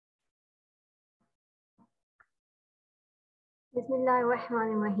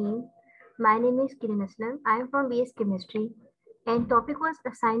Bismillahirrahmanirrahim. My name is Kiran Aslam. I am from BS Chemistry, and topic was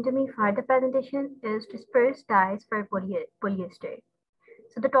assigned to me for the presentation is disperse dyes for polyester.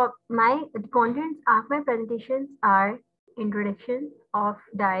 So the contents of my presentations are introduction of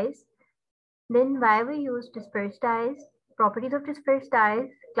dyes, then why we use dispersed dyes, properties of dispersed dyes,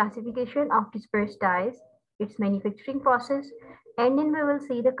 classification of dispersed dyes, its manufacturing process, and then we will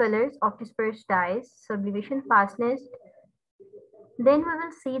see the colors of dispersed dyes, sublimation fastness. Then we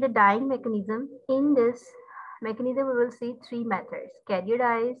will see the dyeing mechanism. In this mechanism, we will see three methods: carrier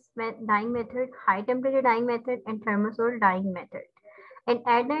dyeing method, high temperature dyeing method, and thermosol dyeing method. And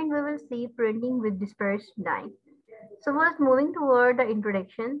at the end, we will see printing with dispersed dye. So first, moving toward the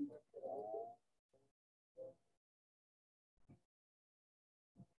introduction.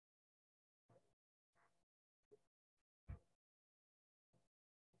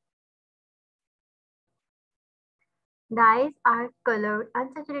 Dyes are colored,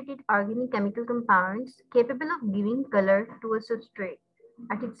 unsaturated organic chemical compounds capable of giving color to a substrate.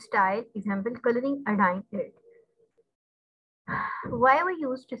 At its style, example, coloring a dyeing it. Why we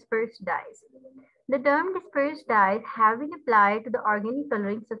use dispersed dyes? The term dispersed dyes have been applied to the organic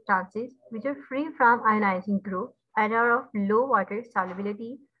coloring substances which are free from ionizing groups and are of low water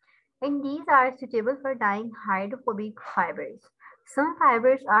solubility, and these are suitable for dyeing hydrophobic fibers. Some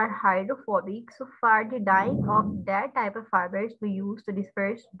fibers are hydrophobic, so for the dyeing of that type of fibers, we use the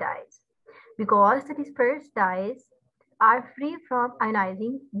dispersed dyes. Because the dispersed dyes are free from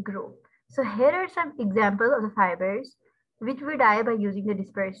ionizing group. So here are some examples of the fibers which we dye by using the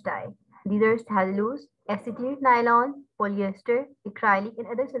dispersed dye. These are cellulose, acetate nylon, polyester, acrylic, and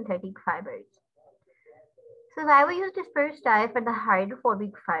other synthetic fibers. So why we use dispersed dye for the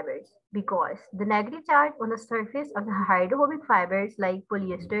hydrophobic fibers? Because the negative charge on the surface of the hydrophobic fibers like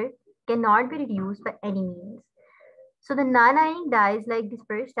polyester cannot be reduced by any means. So the non-ionic dyes like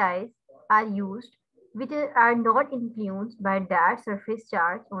dispersed dyes are used which are not influenced by that surface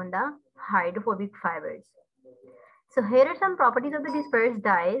charge on the hydrophobic fibers. So here are some properties of the dispersed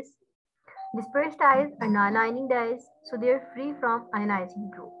dyes. Dispersed dyes are non-ioning dyes, so they are free from ionizing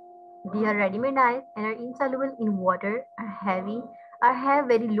group. They are ready-made dyes and are insoluble in water, are heavy, or have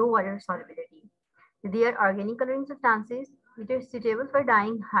very low water solubility. They are organic coloring substances which are suitable for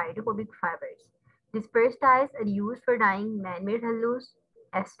dyeing hydrophobic fibers. Dispersed dyes are used for dyeing man-made cellulose,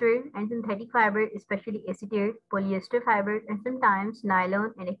 ester, and synthetic fibers, especially acetate, polyester fibers, and sometimes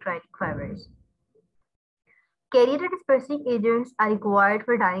nylon and acrylic fibers. Carrier dispersing agents are required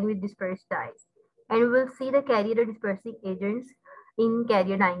for dyeing with dispersed dyes, and we will see the carrier dispersing agents in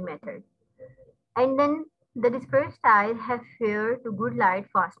carrier dyeing method. And then the dispersed dyes have fair to good light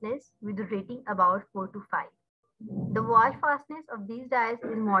fastness with a rating about 4 to 5. The wash fastness of these dyes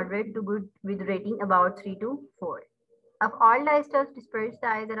is moderate to good with rating about 3 to 4. Of all dyesters, dispersed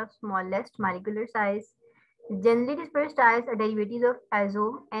dyes are of smallest molecular size. Generally, dispersed dyes are derivatives of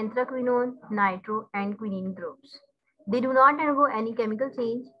azo, anthraquinone, nitro, and quinine groups. They do not undergo any chemical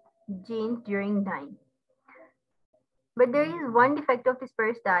change during dyeing. But there is one defect of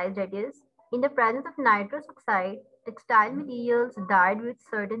dispersed dyes, that is, in the presence of nitrous oxide, textile materials dyed with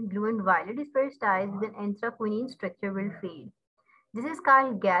certain blue and violet dispersed dyes with an anthraquinone structure will fade. This is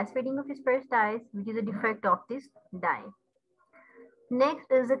called gas fading of dispersed dyes, which is a defect of this dye. Next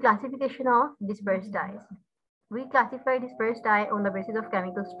is the classification of dispersed dyes. We classify dispersed dye on the basis of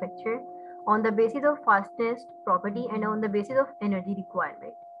chemical structure, on the basis of fastness property, and on the basis of energy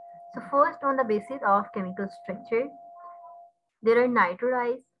requirement. So first, on the basis of chemical structure, there are nitro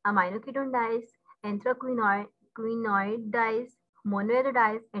dyes, aminoketone dyes, anthraquinoid dyes, monoazo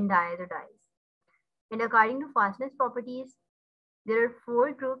dyes, and diazo dyes. And according to fastness properties, there are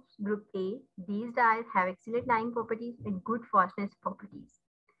four groups. Group A, these dyes have excellent dyeing properties and good fastness properties.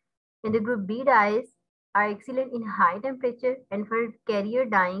 And the group B dyes are excellent in high temperature and for carrier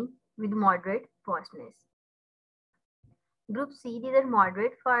dyeing with moderate fastness. Group C, these are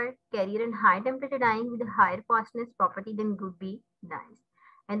moderate for carrier and high temperature dyeing with higher fastness property than group B dyes.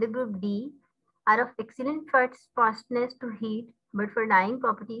 And the group D are of excellent fastness to heat but for dyeing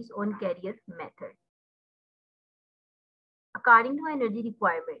properties on carrier method. According to energy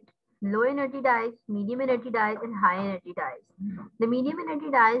requirement, low energy dyes, medium energy dyes, and high energy dyes. The medium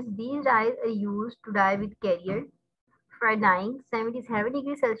energy dyes, these dyes are used to dye with carrier. For dyeing, 77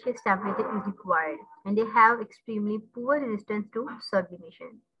 degrees Celsius temperature is required, and they have extremely poor resistance to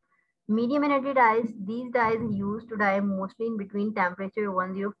sublimation. Medium energy dyes, these dyes are used to dye mostly in between temperature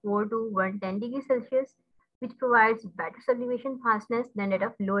 104 to 110 degrees Celsius, which provides better sublimation fastness than that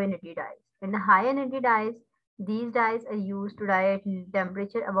of low energy dyes. And the high energy dyes, These dyes are used to dye at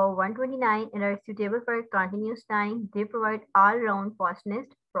temperature above 129 and are suitable for continuous dyeing. They provide all-round fastness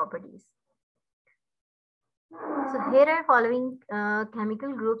properties. So here are following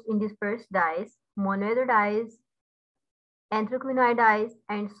chemical groups in dispersed dyes: monoether dyes, anthraquinoid dyes,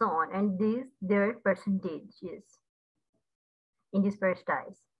 and so on. And these their percentages in dispersed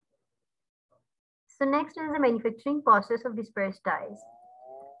dyes. So next is the manufacturing process of dispersed dyes.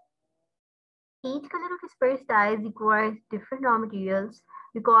 Each color of dispersed dyes requires different raw materials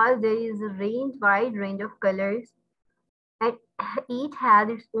because there is a wide range of colors and each has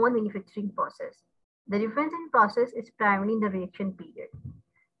its own manufacturing process. The difference in process is primarily in the reaction period.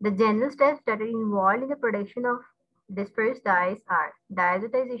 The general steps that are involved in the production of dispersed dyes are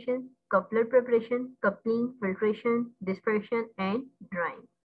diazotization, coupler preparation, coupling, filtration, dispersion, and drying.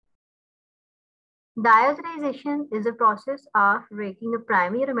 Diazotization is a process of reacting a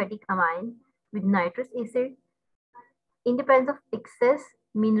primary aromatic amine with nitrous acid in the presence of excess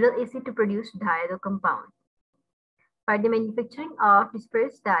mineral acid to produce diazo compound. For the manufacturing of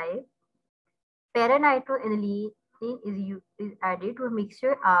dispersed dye, para-nitroaniline is added to a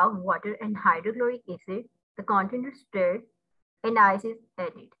mixture of water and hydrochloric acid. The content is stirred and ice is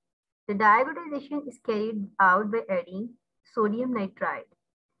added. The diazotization is carried out by adding sodium nitrite.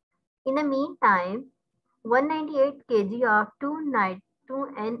 In the meantime, 198 kg of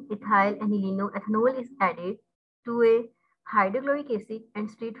 2,N-ethyl ethanol is added to a hydrochloric acid and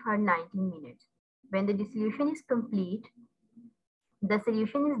stirred for 19 minutes. When the dissolution is complete, the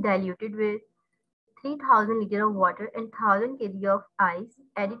solution is diluted with 3,000 liters of water and 1,000 kg of ice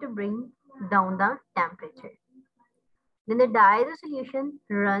added to bring down the temperature. Then the diazo solution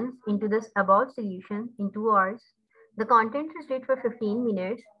runs into the above solution in 2 hours. The contents is stirred for 15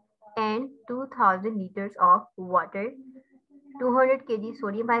 minutes and 2,000 liters of water, 200 kg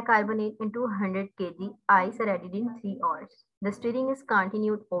sodium bicarbonate and 200 kg ice are added in 3 hours. The stirring is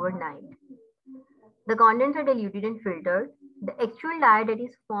continued overnight. The contents are diluted and filtered. The actual dye that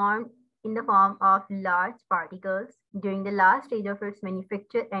is formed in the form of large particles during the last stage of its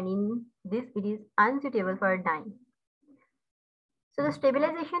manufacture, and in this it is unsuitable for dyeing. So the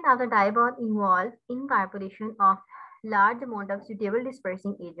stabilization of the dye bond involves incorporation of large amount of suitable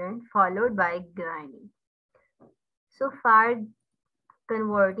dispersing agent followed by grinding. So for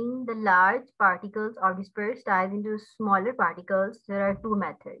converting the large particles of dispersed dyes into smaller particles, there are two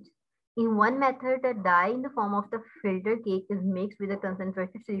methods. In one method, the dye in the form of the filter cake is mixed with a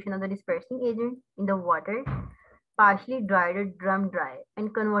concentrated solution of the dispersing agent in the water, partially dried or drum dry,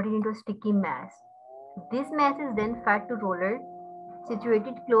 and converted into a sticky mass. This mass is then fed to rollers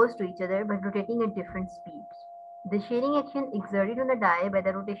situated close to each other but rotating at different speeds. The shearing action exerted on the die by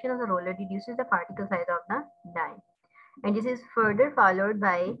the rotation of the roller reduces the particle size of the die. And this is further followed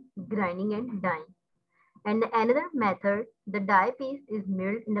by grinding and dyeing. And another method, the dye paste is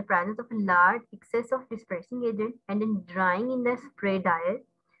milled in the presence of a large excess of dispersing agent and then drying in the spray dryer,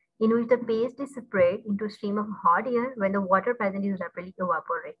 in which the paste is sprayed into a stream of hot air when the water present is rapidly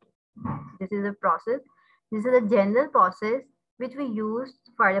evaporating. This is a process. This is a general process which we use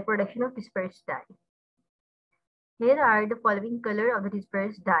for the production of dispersed dye. Here are the following color of the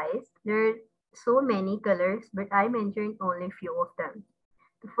dispersed dyes. There are so many colors, but I mentioned only few of them.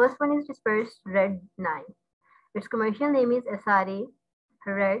 The first one is dispersed red 9. Its commercial name is SRA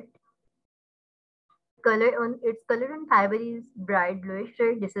red. Its color on fiber is bright bluish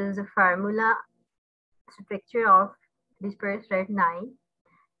red. This is the formula structure of dispersed red 9.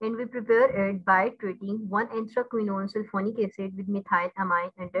 And we prepare it by treating 1-anthraquinone sulfonic acid with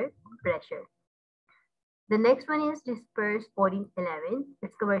methylamine under pressure. The next one is dispersed orange 11.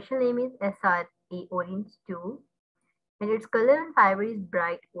 Its commercial name is SRA orange 2. And its color and fiber is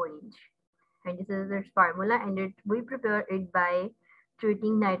bright orange. And this is its formula, and we prepare it by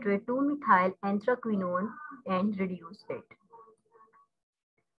treating nitrate 2-methyl anthraquinone and reduce it.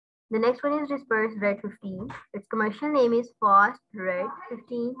 The next one is dispersed red 15. Its commercial name is fast red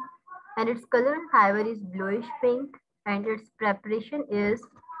 15, and its color and fiber is bluish pink, and its preparation is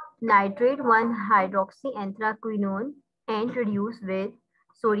nitrate 1-hydroxyanthraquinone and reduced with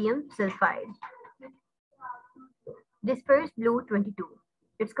sodium sulfide. Dispersed blue 22.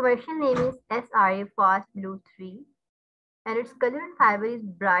 Its commercial name is SRA Fast Blue 3, and its color and fiber is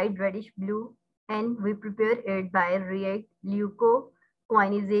bright reddish blue, and we prepare it by react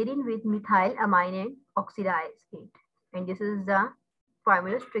leucoquinizidine with methylamine and oxidize it. And this is the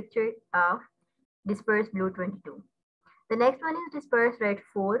formula structure of dispersed blue 22. The next one is dispersed red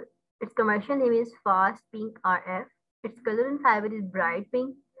 4. Its commercial name is Fast Pink RF. Its color and fiber is bright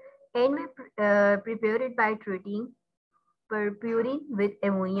pink, and we prepare it by treating purpurine with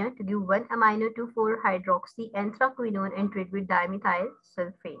ammonia to give 1-amino-2,4-hydroxy-anthraquinone and treat with dimethyl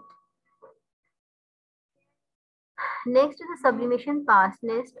sulfate. Next is the sublimation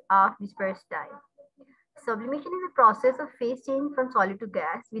fastness of dispersed dye. Sublimation is a process of phase change from solid to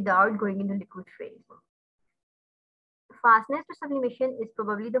gas without going into liquid phase. Fastness to sublimation is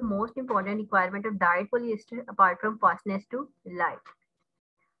probably the most important requirement of dyed polyester apart from fastness to light.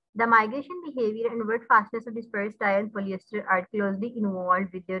 The migration behavior and wet fastness of dispersed dye and polyester are closely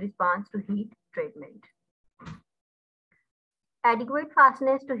involved with their response to heat treatment. Adequate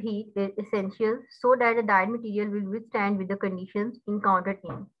fastness to heat is essential so that the dyed material will withstand with the conditions encountered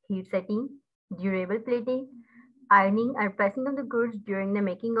in heat setting, durable plating, ironing or pressing of the goods during the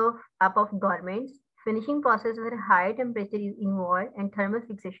making up of garments, finishing process where higher temperature is involved, and thermal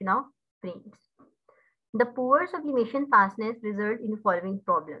fixation of prints. The poor sublimation fastness results in the following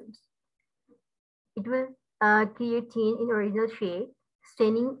problems. It will create change in original shape,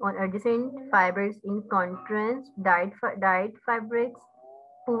 staining on adjacent fibers in contrast, dyed fabrics,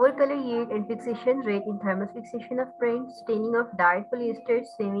 poor color yield and fixation rate in thermal fixation of prints, staining of dyed polyester,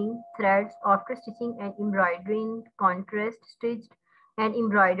 sewing threads after stitching and embroidering contrast stitched and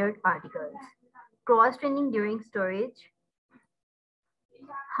embroidered articles, cross-staining during storage.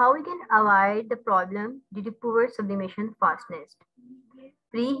 How we can avoid the problem due to poor sublimation fastness?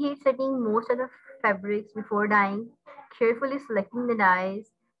 Preheat setting most of the fabrics before dyeing, carefully selecting the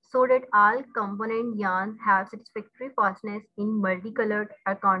dyes so that all component yarns have satisfactory fastness in multicolored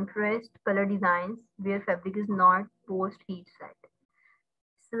or contrast color designs where fabric is not post-heat set.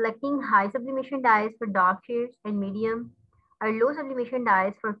 Selecting high sublimation dyes for dark shades and medium or low sublimation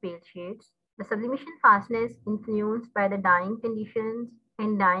dyes for pale shades. The sublimation fastness influenced by the dyeing conditions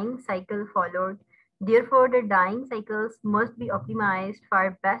and dyeing cycle followed. Therefore, the dyeing cycles must be optimized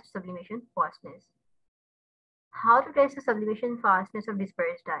for best sublimation fastness. How to test the sublimation fastness of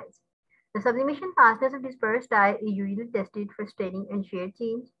dispersed dyes? The sublimation fastness of dispersed dye is usually tested for staining and shade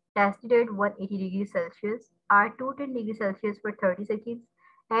change, tested at 180 degrees Celsius or 210 degrees Celsius for 30 seconds,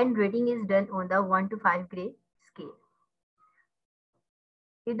 and rating is done on the 1 to 5 grade scale.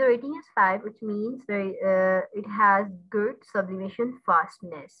 If the rating is 5, which means it has good sublimation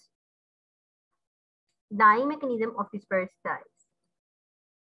fastness. Dyeing mechanism of dispersed dyes.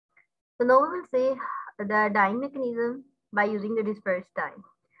 So now we will say the dyeing mechanism by using the dispersed dye.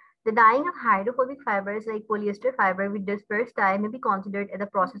 The dyeing of hydrophobic fibers like polyester fiber with dispersed dye may be considered as a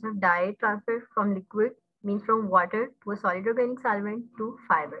process of dye transfer from liquid, means from water to a solid organic solvent to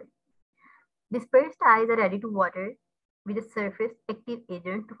fiber. Dispersed dyes are ready to water with a surface active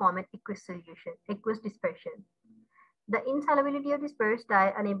agent to form an aqueous solution, aqueous dispersion. The insolubility of dispersed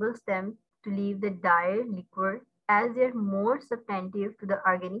dye enables them to leave the dye liquid as they are more substantive to the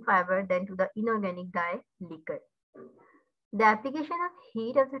organic fiber than to the inorganic dye liquor. The application of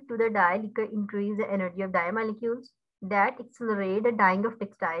heat to the dye liquor increases the energy of dye molecules that accelerate the dyeing of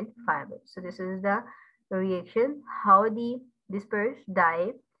textile fibers. So this is the reaction, how the dispersed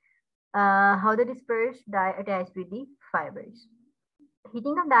dye attached with the fibers.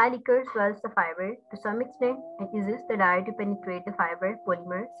 Heating of dye liquor swells the fiber to some extent and eases the dye to penetrate the fiber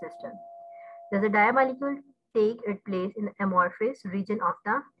polymer system. Thus, the dye molecule take its place in the amorphous region of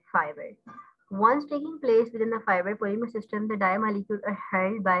the fiber. Once taking place within the fiber polymer system, the dye molecules are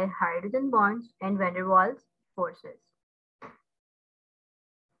held by hydrogen bonds and van der Waals forces.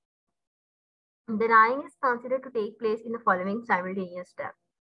 The dyeing is considered to take place in the following simultaneous steps.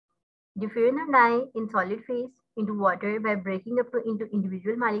 Diffusion of dye in solid phase into water by breaking up into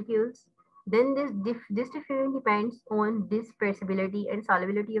individual molecules. Then this diffusion depends on dispersibility and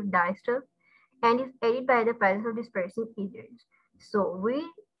solubility of dye stuff and is aided by the presence of dispersing agents. So we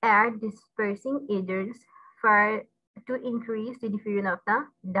add dispersing agents to increase the diffusion of the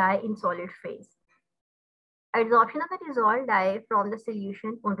dye in solid phase. Adsorption of the dissolved dye from the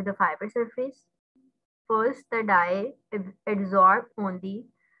solution onto the fiber surface. First, the dye adsorbed on the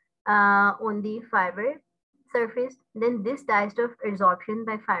fiber surface. Then this dye stuff adsorption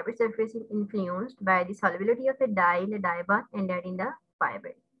by fiber surface is influenced by the solubility of the dye in the dye bath and that in the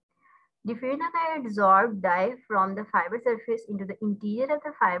fiber. Diffusion of the adsorbed dye from the fiber surface into the interior of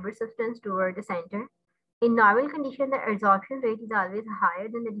the fiber substance toward the center. In normal condition, the adsorption rate is always higher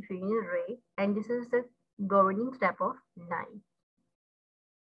than the diffusion rate, and this is the governing step of dyeing.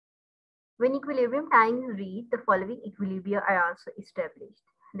 When equilibrium time is reached, the following equilibria are also established.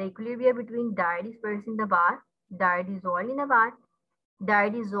 The equilibria between dye dispersed in the bath, dye dissolved in the bath, dye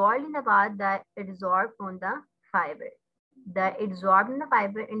dissolved in the bath, dye adsorbed on the fiber, dye adsorbed in the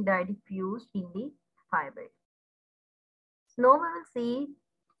fiber, and dye diffused in the fiber. So now we will see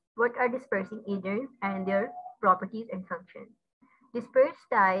what are dispersing agents and their properties and functions. Dispersed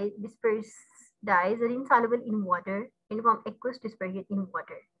dyes are insoluble in water and form aqueous dispersion in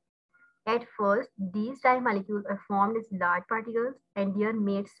water. At first, these dye molecules are formed as large particles and they are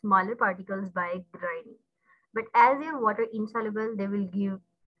made smaller particles by grinding. But as they are water insoluble, they will give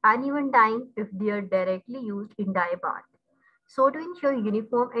uneven dyeing if they are directly used in dye bath. So to ensure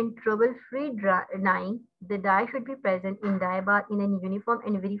uniform and trouble-free dyeing, the dye should be present in dye bath in a uniform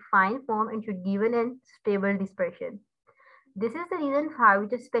and very fine form and should give a stable dispersion. This is the reason for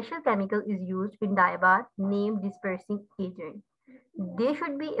which a special chemical is used in dye bath named dispersing agent. They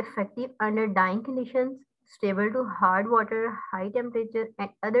should be effective under dyeing conditions, stable to hard water, high temperature, and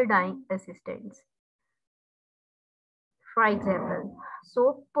other dyeing assistants. For example,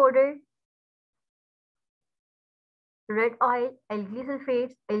 soap powder, red oil, alkali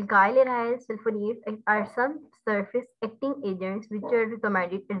sulfates, alkyl aryl sulfonates are some surface acting agents which are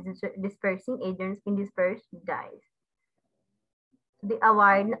recommended as dispersing agents in dispersed dyes. They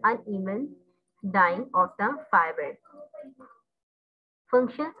avoid uneven dyeing of the fiber.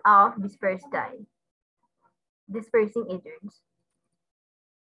 Functions of dispersed dye. Dispersing agents.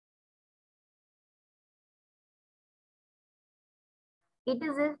 It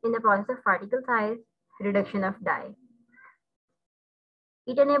is used in the process of particle size reduction of dye.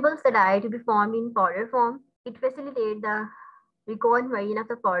 It enables the dye to be formed in powder form. It facilitates the reconversion of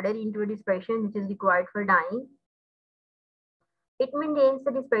the powder into a dispersion which is required for dyeing. It maintains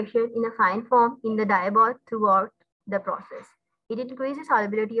the dispersion in a fine form in the dye bath throughout the process. It increases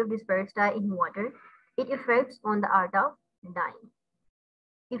solubility of dispersed dye in water. It affects on the art of dyeing.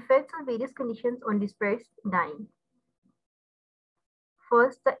 Effects of various conditions on dispersed dyeing.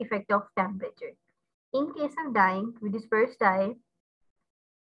 First, the effect of temperature. In case of dyeing with dispersed dye,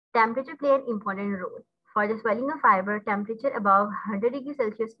 temperature plays an important role. For the swelling of fiber, temperature above 100 degrees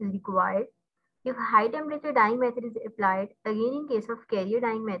Celsius is required. If high temperature dyeing method is applied, again in case of carrier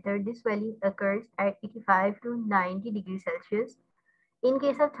dyeing method, this swelling occurs at 85 to 90 degrees Celsius. In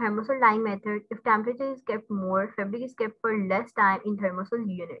case of thermosol dyeing method, if temperature is kept more, fabric is kept for less time in thermosol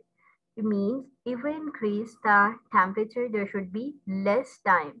unit. It means if we increase the temperature, there should be less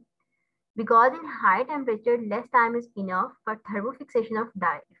time. Because in high temperature, less time is enough for thermofixation of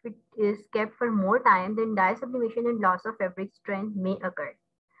dye. If it is kept for more time, then dye sublimation and loss of fabric strength may occur.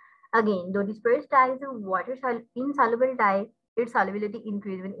 Again, though dispersed dye is a water insoluble dye, its solubility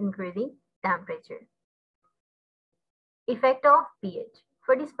increases with increasing temperature. Effect of pH.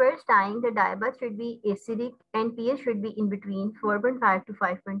 For dispersed dyeing, the dye bath should be acidic and pH should be in between 4.5 to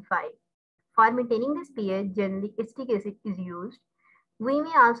 5.5. For maintaining this pH, generally acetic acid is used. We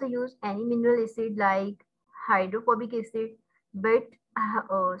may also use any mineral acid like hydrophobic acid, but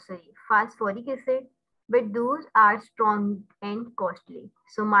phosphoric acid, but those are strong and costly.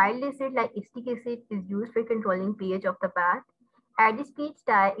 So mild acid like acetic acid is used for controlling pH of the bath. At this pH,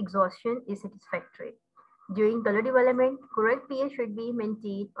 dye exhaustion is satisfactory. During color development, correct pH should be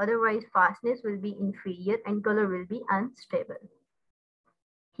maintained, otherwise fastness will be inferior and color will be unstable.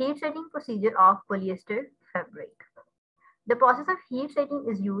 Heat setting procedure of polyester fabric. The process of heat setting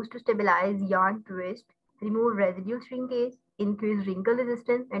is used to stabilize yarn twist, remove residual shrinkage, increase wrinkle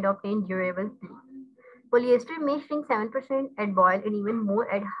resistance, and obtain durable pleat. Polyester may shrink 7% at boil and even more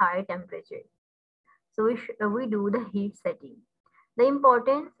at high temperature. So we do the heat setting. The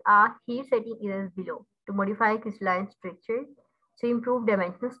importance of heat setting is as below: to modify crystalline structure, to improve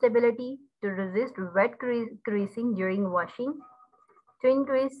dimensional stability, to resist wet creasing during washing, to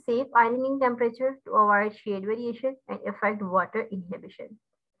increase safe ironing temperature, to avoid shade variation and affect water inhibition.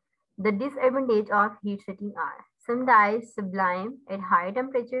 The disadvantage of heat setting are: some dyes sublime at higher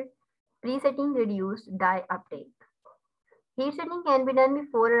temperature, presetting reduced dye uptake. Heat setting can be done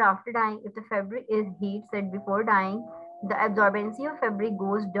before or after dyeing. If the fabric is heat set before dyeing, the absorbency of fabric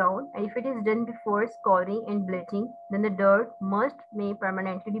goes down, and if it is done before scouring and bleaching, then the dirt may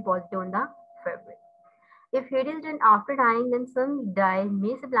permanently deposit on the fabric. If heat is done after dyeing, then some dye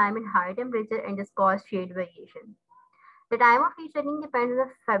may sublime at higher temperature and just cause shade variation. The time of heat setting depends on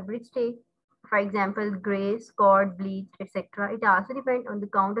the fabric state. For example, gray, scoured, bleached, etc. It also depends on the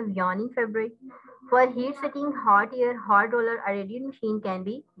count of yarn in fabric. For heat setting, hot air, hot roller, or radiant machine can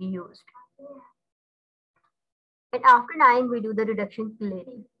be used. And after dyeing, we do the reduction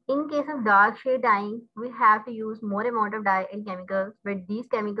clearing. In case of dark shade dyeing, we have to use more amount of dye and chemicals, but these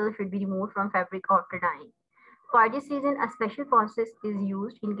chemicals should be removed from fabric after dyeing. For this reason, a special process is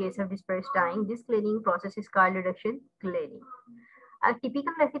used in case of dispersed dyeing. This cleaning process is called reduction cleaning. A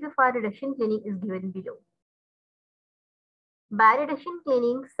typical recipe for reduction cleaning is given below. By reduction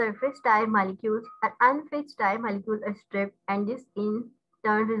cleaning, surface dye molecules or unfixed dye molecules are stripped, and this in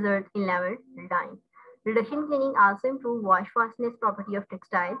turn results in level dyeing. Reduction cleaning also improves wash fastness property of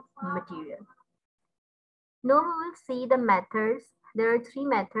textile material. Now we will see the methods. There are three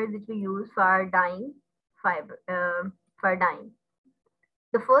methods which we use for dyeing fiber. For dyeing.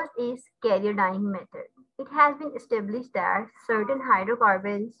 The first is carrier dyeing method. It has been established that certain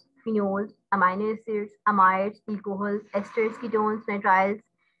hydrocarbons, phenols, amino acids, amides, alcohols, esters, ketones, nitriles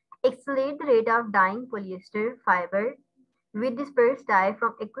accelerate the rate of dyeing polyester fiber with dispersed dye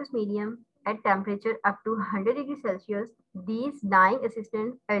from aqueous medium at temperature up to 100 degrees Celsius. These dyeing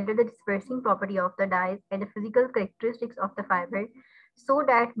assistants alter the dispersing property of the dyes and the physical characteristics of the fiber so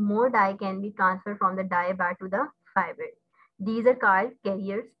that more dye can be transferred from the dye bar to the fiber. These are called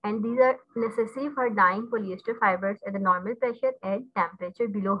carriers and these are necessary for dyeing polyester fibers at the normal pressure and temperature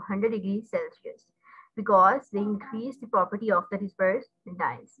below 100 degrees Celsius because they increase the property of the dispersed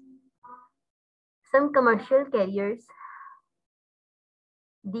dyes. Some commercial carriers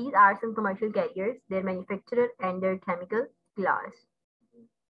These are some commercial carriers, their manufacturer and their chemical class.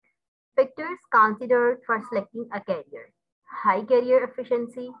 Factors considered for selecting a carrier. High carrier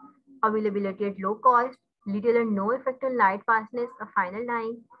efficiency, availability at low cost, little or no effect on light fastness of final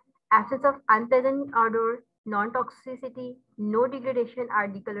dyeing, absence of unpleasant odor, non-toxicity, no degradation or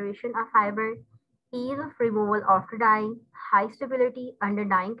discoloration of fiber, ease of removal after dyeing, high stability under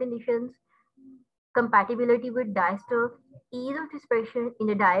dyeing conditions, compatibility with dye stuff, ease of dispersion in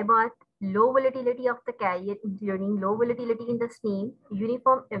the dye bath, low volatility of the carrier, including low volatility in the steam,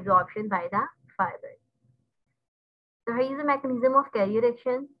 uniform absorption by the fiber. So here is the mechanism of carrier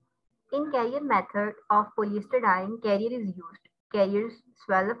action. In carrier method of polyester dyeing, carrier is used. Carriers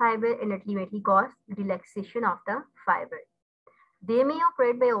swell the fiber and ultimately cause relaxation of the fiber. They may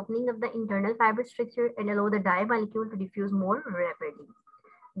operate by opening up the internal fiber structure and allow the dye molecule to diffuse more rapidly.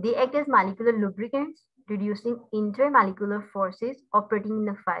 They act as molecular lubricants, reducing intermolecular forces operating in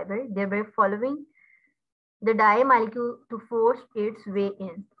the fiber, thereby following the dye molecule to force its way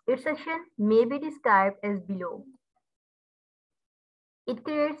in. Its action may be described as below. It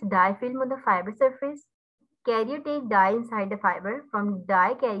creates dye film on the fiber surface. Carrier take dye inside the fiber from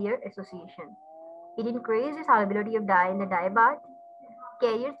dye-carrier association. It increases the solubility of dye in the dye bath.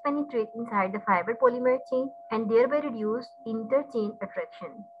 Carriers penetrate inside the fiber polymer chain and thereby reduce interchain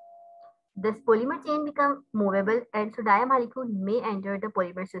attraction. This polymer chain becomes movable and so dye molecule may enter the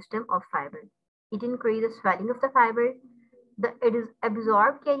polymer system of fiber. It increases swelling of the fiber. The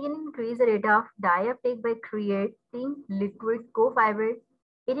absorbed carrier increases the rate of dye uptake by creating liquid co-fiber.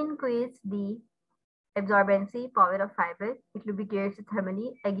 It increases the absorbency power of fiber. It lubricates the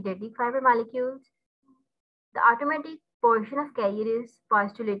thermally agitated fiber molecules. The automatic portion of carrier is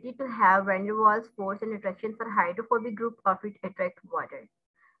postulated to have van der Waals force and attraction for hydrophobic group of it attract water.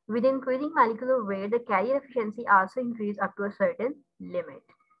 With increasing molecular weight, the carrier efficiency also increases up to a certain limit.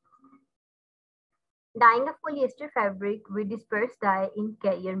 Dyeing of polyester fabric with dispersed dye in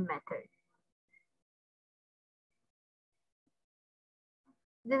carrier method.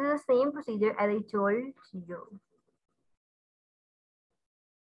 This is the same procedure as I told you.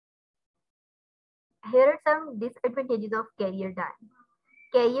 Here are some disadvantages of carrier dyeing.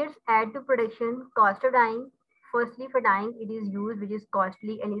 Carriers add to production cost of dyeing. Firstly, for dyeing, it is used which is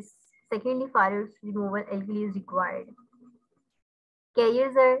costly and is secondly for its removal, alkali is required.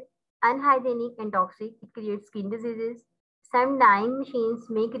 Carriers are unhygienic and toxic. It creates skin diseases. Some dyeing machines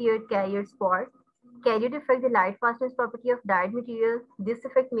may create carrier spots. Carrier affect the light fastness property of dyed material. This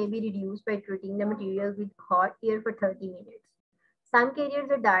effect may be reduced by treating the material with hot air for 30 minutes. Some carriers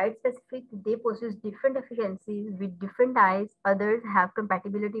are dye specific. They possess different efficiencies with different dyes. Others have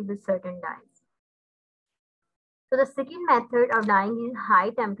compatibility with certain dyes. So the second method of dyeing is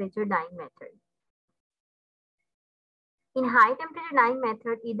high temperature dyeing method. In high temperature dyeing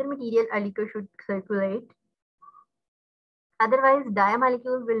method, either material or liquor should circulate. Otherwise, dye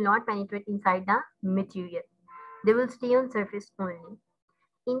molecule will not penetrate inside the material. They will stay on surface only.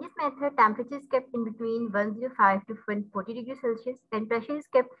 In this method, temperature is kept in between 105 to 140 degrees Celsius and pressure is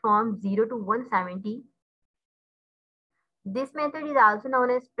kept from 0 to 170. This method is also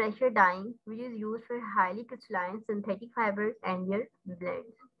known as pressure dyeing, which is used for highly crystalline synthetic fibers and their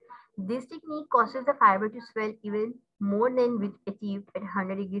blends. This technique causes the fiber to swell even more than which achieved at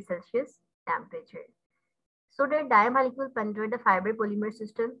 100 degrees Celsius temperature. So that dye molecule penetrate the fiber polymer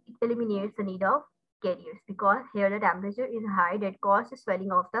system, it eliminates the need of carriers because here the temperature is high that causes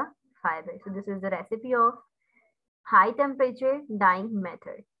swelling of the fiber. So this is the recipe of high temperature dyeing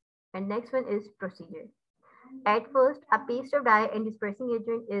method. And next one is procedure. At first, a paste of dye and dispersing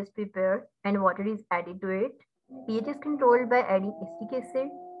agent is prepared and water is added to it. pH is controlled by adding acetic acid.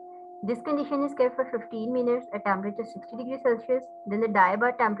 This condition is kept for 15 minutes at temperature 60 degrees Celsius. Then the dye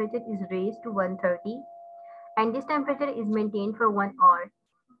bar temperature is raised to 130. and this temperature is maintained for 1 hour.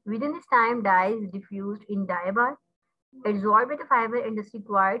 Within this time, dye is diffused in dye bath, absorbed by the fiber, and the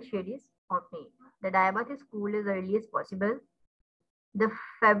required shade is obtained. The dye bath is cooled as early as possible. The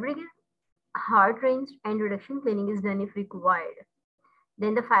fabric is hard rinsed and reduction cleaning is done if required.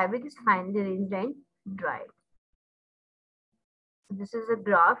 Then the fabric is finally rinsed and dried. So this is a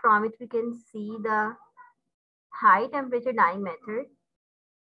graph from which we can see the high temperature dyeing method.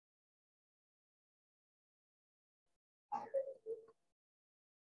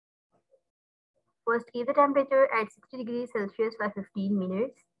 First, keep the temperature at 60 degrees Celsius for 15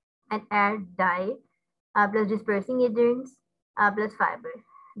 minutes and add dye plus dispersing agents plus fiber.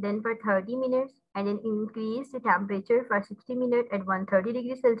 Then for 30 minutes and then increase the temperature for 60 minutes at 130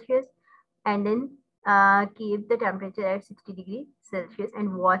 degrees Celsius and then keep the temperature at 60 degrees Celsius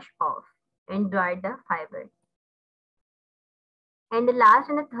and wash off and dry the fiber. And the last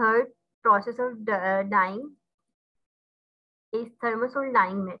and the third process of dyeing is thermosol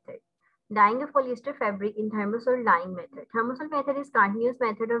dyeing method. Dyeing of polyester fabric in thermosol dyeing method. Thermosol method is continuous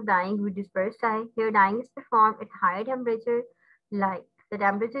method of dyeing with dispersed dye. Here dyeing is performed at higher temperature like the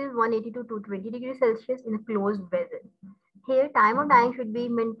temperature is 180 to 220 degrees Celsius in a closed vessel. Here time of dyeing should be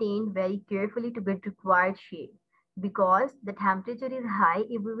maintained very carefully to get required shade. Because the temperature is high,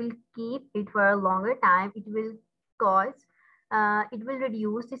 if we will keep it for a longer time, it will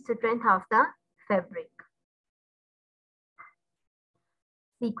reduce the strength of the fabric.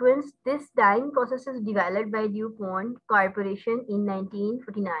 Sequence. This dyeing process is developed by DuPont Corporation in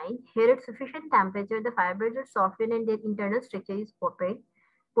 1949. Here at sufficient temperature, the fibers are softened and their internal structure is opened.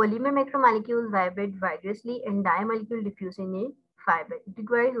 Polymer macromolecules vibrate vigorously and dye molecule diffuse in a fiber. It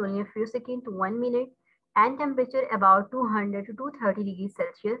requires only a few seconds to 1 minute and temperature about 200 to 230 degrees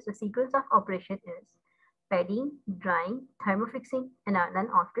Celsius. The sequence of operation is padding, drying, thermofixing, and then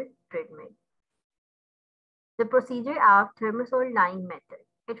after treatment. The procedure of thermosol dyeing method.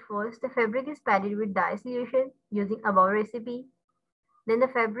 At first, the fabric is padded with dye solution using above recipe. Then the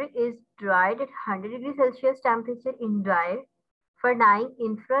fabric is dried at 100 degrees Celsius temperature in dryer. For dyeing,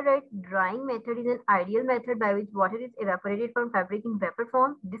 infrared drying method is an ideal method by which water is evaporated from fabric in vapor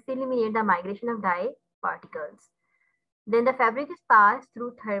form. This eliminates the migration of dye particles. Then the fabric is passed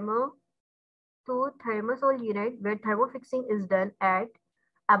through thermosol unit where thermofixing is done at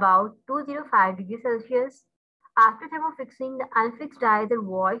about 205 degrees Celsius. After thermofixing, the unfixed dyes are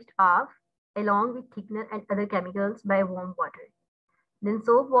washed off along with thickener and other chemicals by warm water. Then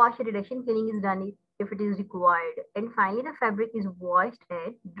soap wash and reduction cleaning is done if it is required. And finally, the fabric is washed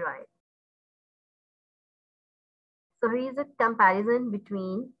and dried. So here is a comparison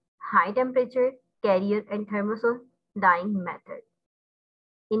between high temperature, carrier, and thermosol dyeing method.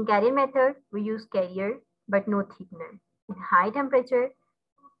 In carrier method, we use carrier but no thickener. In high temperature,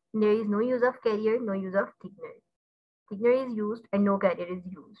 there is no use of carrier, no use of thickener. Thickener is used and no carrier is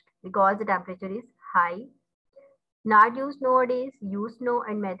used because the temperature is high. Not used nowadays, used now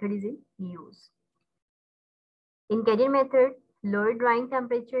and method is in use. In carrier method, lower drying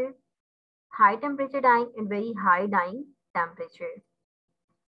temperature, high temperature dyeing and very high dyeing temperature.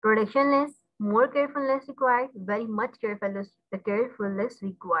 Productionless, more carefulness required, very much carefulness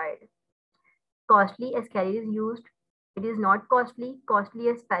required. Costly as carrier is used, it is not costly, costly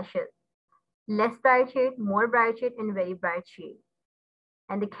as special. Less bright shade, more bright shade, and very bright shade.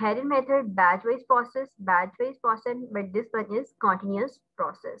 And the carrier method, batch-wise process, but this one is continuous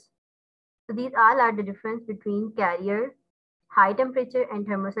process. So these all are the difference between carrier, high temperature, and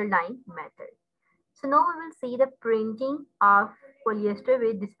thermosol dyeing method. So now we will see the printing of polyester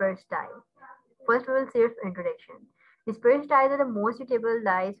with dispersed dye. First, we will see its introduction. Dispersed dyes are the most suitable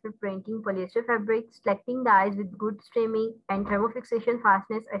dyes for printing polyester fabric. Selecting dyes with good streaming and thermofixation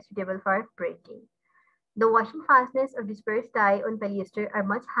fastness are suitable for printing. The washing fastness of dispersed dye on polyester are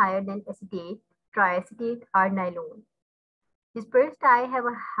much higher than acetate, triacetate, or nylon. Dispersed dye have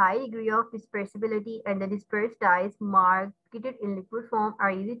a high degree of dispersibility and the dispersed dyes marketed in liquid form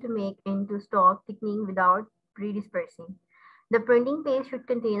are easy to make into stock thickening without pre-dispersing. The printing paste should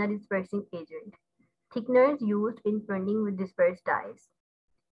contain a dispersing agent. Thickeners used in printing with dispersed dyes.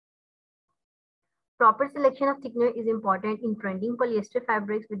 Proper selection of thickener is important in printing polyester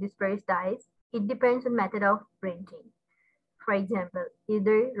fabrics with dispersed dyes. It depends on method of printing. For example,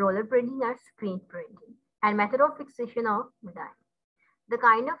 either roller printing or screen printing, and method of fixation of dye. The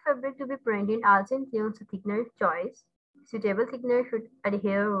kind of fabric to be printed also includes a thickener choice. Suitable thickener should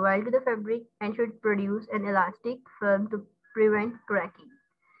adhere well to the fabric and should produce an elastic film to prevent cracking.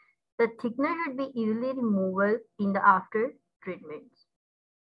 The thickener should be easily removable in the after treatments.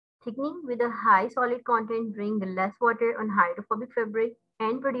 Thickening with a high solid content bring less water on hydrophobic fabric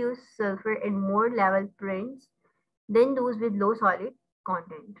and produce sulfur and more level prints than those with low solid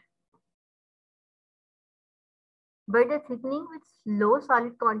content. But the thickening with low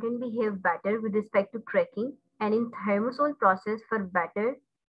solid content behave better with respect to cracking and in thermosol process for better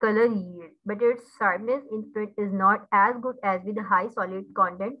color yield, but its sharpness in print is not as good as with the high solid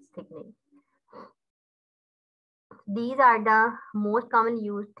content thickening. These are the most common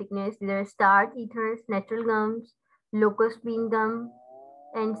used thickness. There are starch ethers, natural gums, locust bean gum,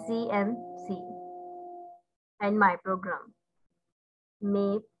 and CMC and microgum,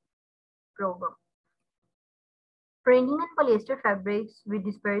 Maprogum. Printing on polyester fabrics with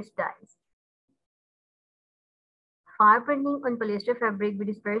dispersed dyes. For printing on polyester fabric with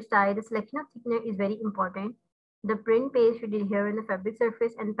dispersed dye, the selection of thickener is very important. The print paste should adhere on the fabric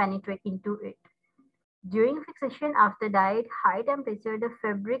surface and penetrate into it. During fixation after dye at high temperature, the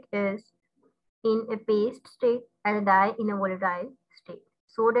fabric is in a paste state and the dye in a volatile state,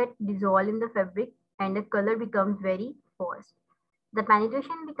 so that dissolve in the fabric and the color becomes very fast. The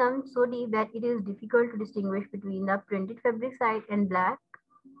penetration becomes so deep that it is difficult to distinguish between the printed fabric side and black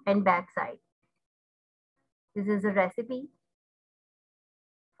and back side. This is a recipe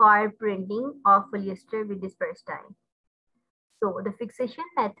for printing of polyester with dispersed dye. So the fixation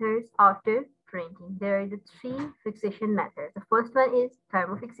methods after printing. There are the three fixation methods. The first one is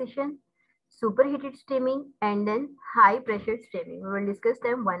thermofixation, superheated steaming, and then high pressure steaming. We will discuss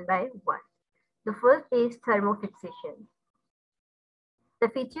them one by one. The first is thermofixation. The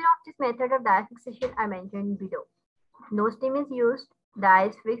feature of this method of dye fixation are mentioned below. No steam is used. Dye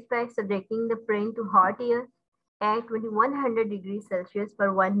is fixed by subjecting the print to hot air at 2100 degrees Celsius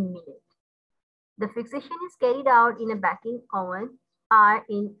for 1 minute. The fixation is carried out in a baking oven or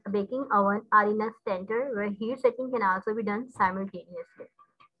in a stanter where heat setting can also be done simultaneously.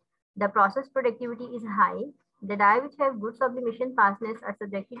 The process productivity is high. The dye which have good sublimation fastness are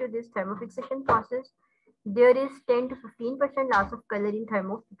subjected to this thermofixation process. There is 10 to 15% loss of color in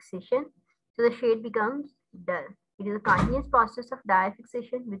thermofixation, so the shade becomes dull. It is a continuous process of dye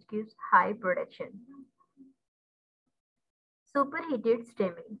fixation which gives high production. Superheated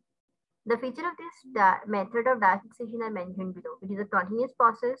steaming. The feature of this method of dye fixation are mentioned below. It is a continuous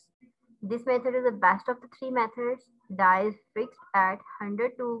process. This method is the best of the three methods. Dye is fixed at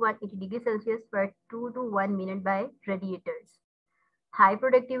 100 to 180 degrees Celsius for 2 to 1 minute by radiators. High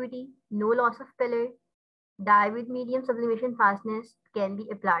productivity, no loss of color. Dye with medium sublimation fastness can be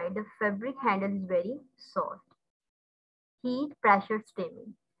applied. The fabric handle is very soft. Heat pressure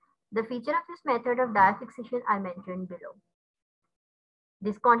steaming. The feature of this method of dye fixation are mentioned below.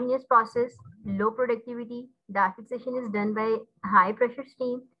 This continuous process, low productivity, dye fixation is done by high pressure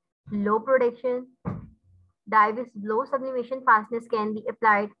steam, low production. Dye with low sublimation fastness can be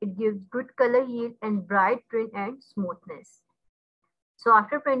applied. It gives good color yield and bright print and smoothness. So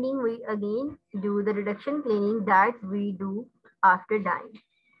after printing, we again do the reduction cleaning that we do after dyeing.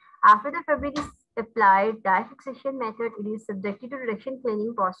 After the fabric is applied, dye fixation method, it is subjected to reduction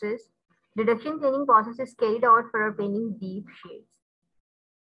cleaning process. Reduction cleaning process is carried out for obtaining deep shades,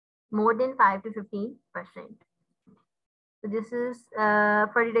 more than 5 to 15%. So this is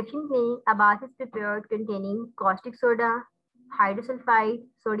for reduction cleaning, a bath is prepared containing caustic soda, hydrosulfide,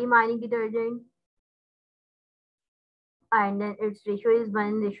 sodium ionic detergent, and then its ratio is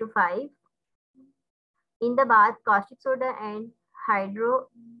 1:5. In the bath, caustic soda and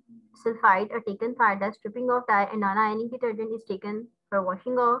hydrosulfide are taken for the stripping of dye and non-ionic detergent is taken for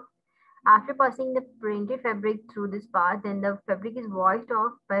washing off. After passing the printed fabric through this bath, then the fabric is washed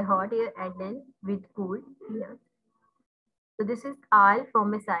off by hot air and then with cool air. So this is all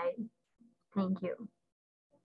from my side. Thank you.